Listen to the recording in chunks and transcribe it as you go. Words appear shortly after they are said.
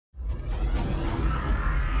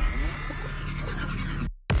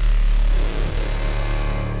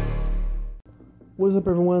What's up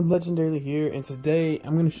everyone, LegendareLee here, and today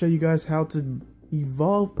I'm going to show you guys how to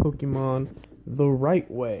evolve Pokemon the right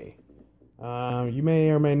way. You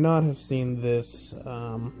may or may not have seen this,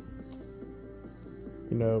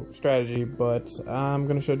 strategy, but I'm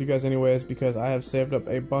going to show it to you guys anyways because I have saved up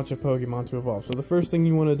a bunch of Pokemon to evolve. So the first thing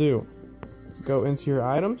you want to do is go into your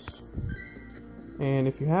items, and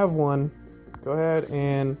if you have one, go ahead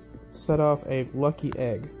and set off a lucky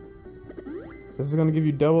egg. This is going to give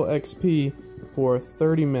you double XP for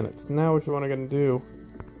 30 minutes. Now what you want to do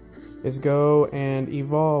is go and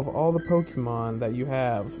evolve all the Pokemon that you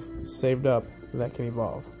have saved up that can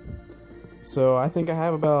evolve. So I think I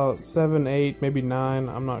have about 7, 8, maybe 9,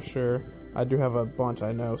 I'm not sure. I do have a bunch,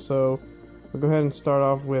 I know. So we'll go ahead and start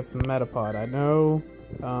off with Metapod. I know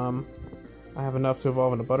I have enough to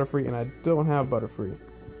evolve into Butterfree, and I don't have Butterfree.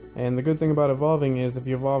 And the good thing about evolving is if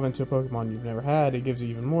you evolve into a Pokemon you've never had, it gives you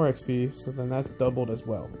even more XP, so then that's doubled as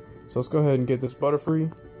well. So let's go ahead and get this Butterfree.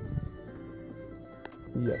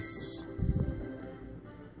 Yes.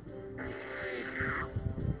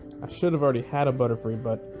 I should have already had a Butterfree,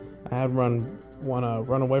 but I had one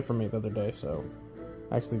run away from me the other day, so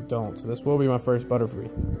I actually don't. So this will be my first Butterfree.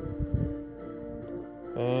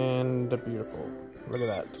 And beautiful. Look at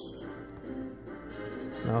that.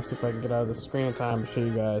 Now I'll see if I can get out of the screen in time to show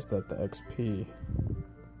you guys that the XP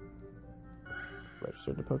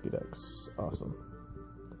registered to Pokédex. Awesome.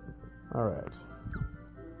 Alright.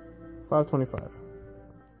 525.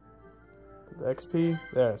 The XP,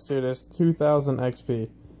 there, see it is 2000 XP.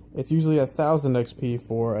 It's usually 1000 XP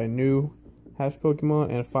for a new hatched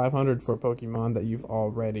Pokemon and 500 for a Pokemon that you've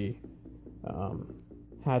already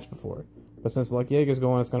hatched before. But since Lucky Egg is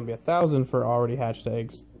going, it's going to be 1000 for already hatched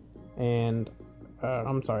eggs, and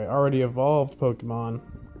already evolved Pokemon,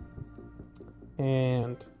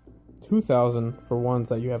 and 2000 for ones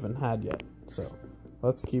that you haven't had yet. So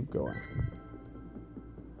let's keep going.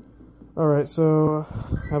 Alright, so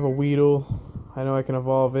I have a Weedle. I know I can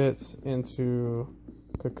evolve it into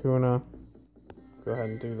Kakuna. Go ahead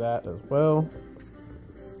and do that as well.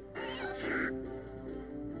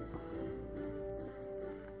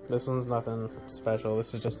 This one's nothing special.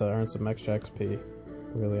 This is just to earn some extra XP.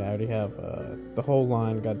 Really, I already have the whole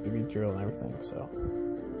line, got BB Drill and everything, so.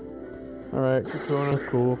 Alright, Kakuna,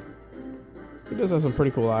 cool. He does have some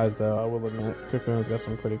pretty cool eyes, though, I will admit. Kakuna's got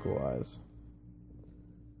some pretty cool eyes.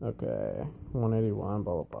 Okay, 181,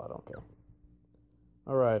 blah, blah, blah, okay.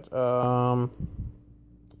 Alright,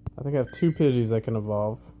 I think I have 2 Pidgeys that can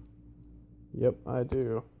evolve. Yep, I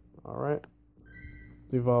do. Alright.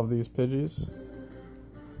 Let's evolve these Pidgeys.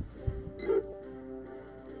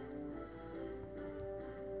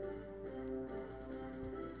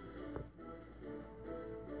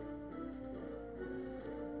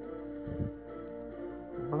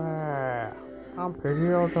 Blah, I'm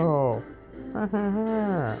Pidgeotto.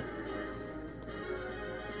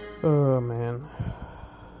 Oh man.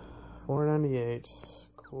 498.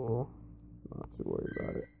 Cool. Not too worried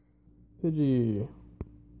about it. Pidgey. You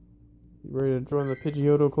ready to join the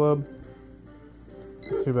Pidgeotto club?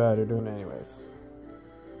 Too bad you're doing it anyways.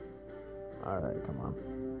 Alright, come on.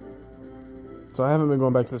 So I haven't been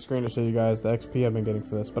going back to the screen to show you guys the XP I've been getting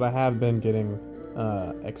for this, but I have been getting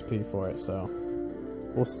XP for it, so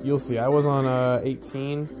you'll see. I was on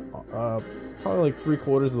 18, probably like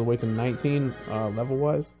 3/4 of the way to 19 level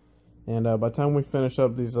wise. And by the time we finish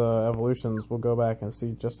up these evolutions, we'll go back and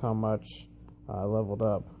see just how much I leveled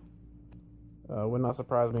up. Would not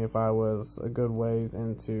surprise me if I was a good ways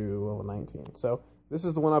into level 19. So this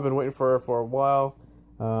is the one I've been waiting for a while.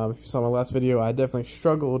 If you saw my last video, I definitely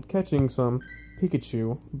struggled catching some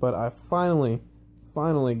Pikachu, but I finally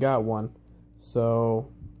got one.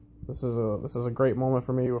 So this is a great moment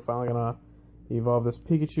for me. We're finally gonna evolve this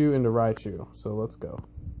Pikachu into Raichu. So let's go.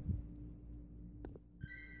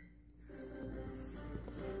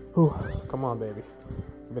 Whew, come on, baby.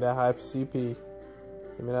 Give me that high CP.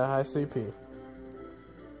 Give me that high CP.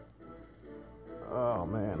 Oh,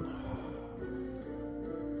 man.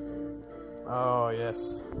 Oh,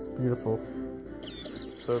 yes. It's beautiful.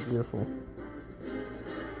 So beautiful.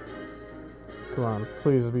 Come on.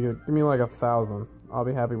 Please, give me like 1000. I'll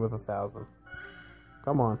be happy with 1000.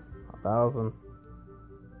 Come on. 1000.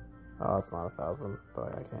 Oh, it's not 1000.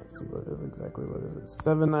 But I can't see what it is exactly. What is it?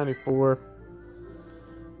 794.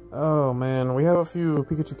 Oh man, we have a few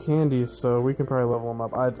Pikachu candies, so we can probably level them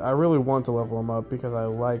up. I really want to level them up because I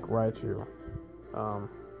like Raichu.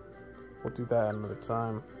 We'll do that another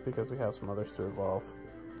time because we have some others to evolve.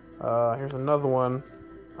 Here's another one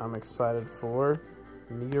I'm excited for.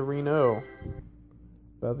 Nidorino.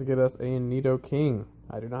 About to get us a Nidoking.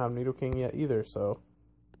 I do not have Nidoking yet either, so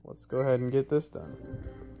let's go ahead and get this done.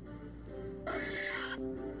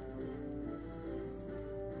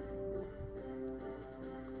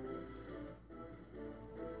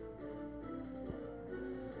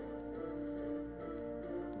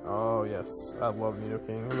 Oh yes, I love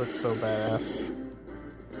Nidoking. It looks so badass.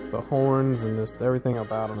 The horns and just everything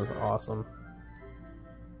about him is awesome.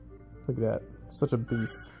 Look at that, such a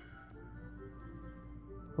beast.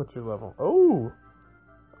 What's your level? Oh!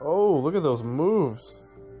 Oh, look at those moves.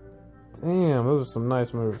 Damn, those are some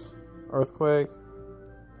nice moves. Earthquake.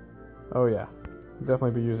 Oh yeah,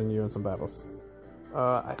 definitely be using you in some battles.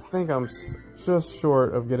 I think I'm just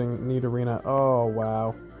short of getting Nidorina. Oh,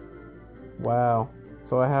 wow. Wow.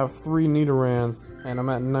 So I have 3 Nidorans, and I'm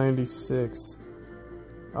at 96.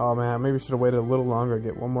 Oh man, maybe I should have waited a little longer to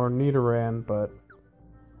get one more Nidoran, but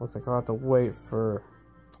looks like I'll have to wait for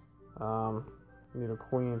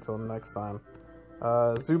Nidoqueen until next time.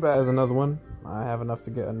 Zubat is another one. I have enough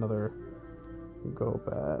to get another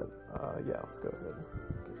Golbat. Yeah, let's go ahead and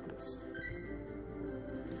get this.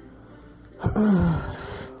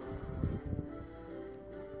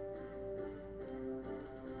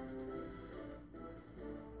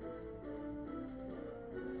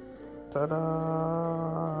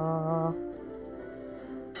 Ta-da!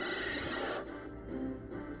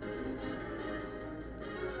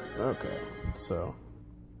 Okay, so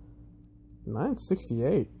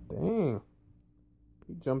 968. Dang,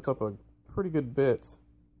 he jumped up a pretty good bit.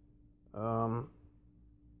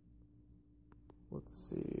 Let's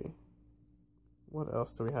see. What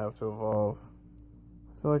else do we have to evolve?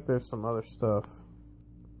 I feel like there's some other stuff.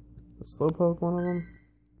 Is Slowpoke one of them?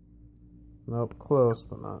 Nope, close,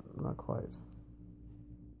 but not quite.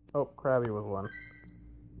 Oh, Krabby was one.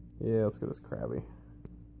 Yeah, let's get this Krabby.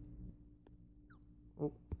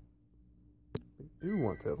 Oh, we do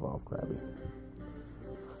want to evolve Krabby.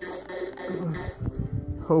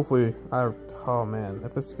 Hopefully, oh man,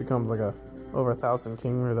 if this becomes like a over 1,000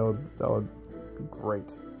 Kingler, that would be great.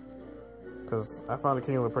 Because I found a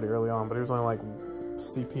Kingler pretty early on, but he was only like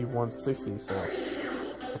CP 160, so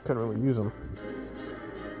I couldn't really use him.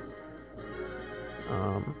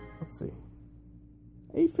 Let's see.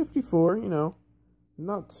 854, you know,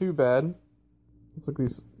 not too bad. Let's look at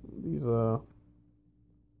these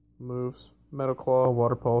moves. Metal Claw,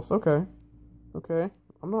 Water Pulse. Okay. Okay.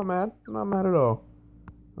 I'm not mad. I'm not mad at all.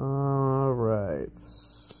 Alright.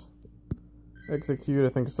 Execute, I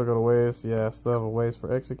think I still got a ways. Yeah, I still have a ways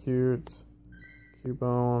for execute.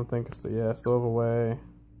 Cubone, I think it's yeah, still have a way.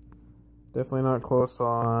 Definitely not close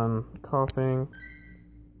on coughing.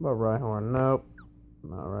 What about Rhyhorn? Nope.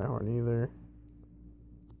 Not Rhyhorn either.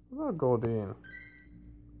 What about Goldeen?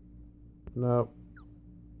 Nope.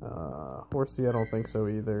 Horsey, I don't think so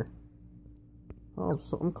either. Oh,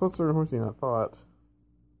 I'm closer to Horsey than I thought.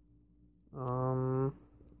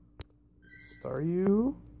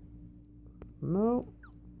 Staryu? No.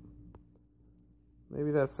 Maybe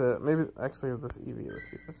that's it. Maybe actually this Eevee. Let's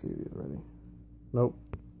see if this Eevee is ready. Nope.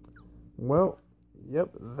 Well, yep,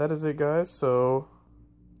 that is it, guys. So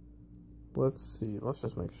let's see. Let's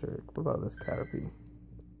just make sure. What about this Caterpie?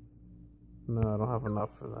 No, I don't have enough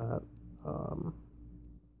for that.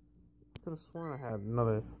 Could have sworn I had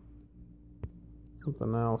another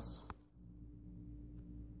something else,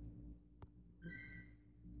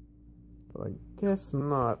 but I guess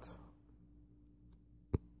not.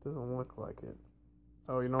 Doesn't look like it.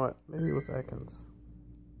 Oh, you know what? Maybe it was Ekans.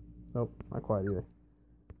 Nope, not quite either.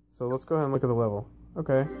 So let's go ahead and look at the level.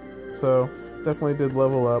 Okay, so definitely did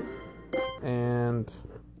level up, and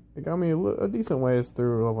it got me a decent ways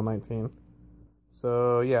through level 19.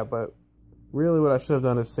 So yeah, but really what I should have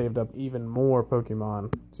done is saved up even more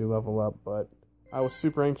Pokemon to level up, but I was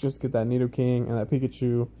super anxious to get that Nidoking and that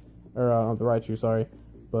Pikachu, or the Raichu, sorry.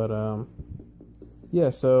 But yeah,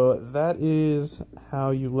 so that is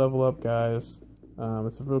how you level up, guys.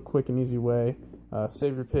 It's a real quick and easy way.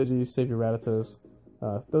 Save your Pidgeys, save your Rattatas,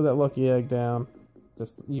 throw that lucky egg down,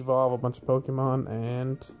 just evolve a bunch of Pokemon,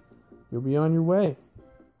 and you'll be on your way.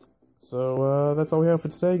 So that's all we have for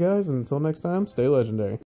today, guys, and until next time, stay legendary.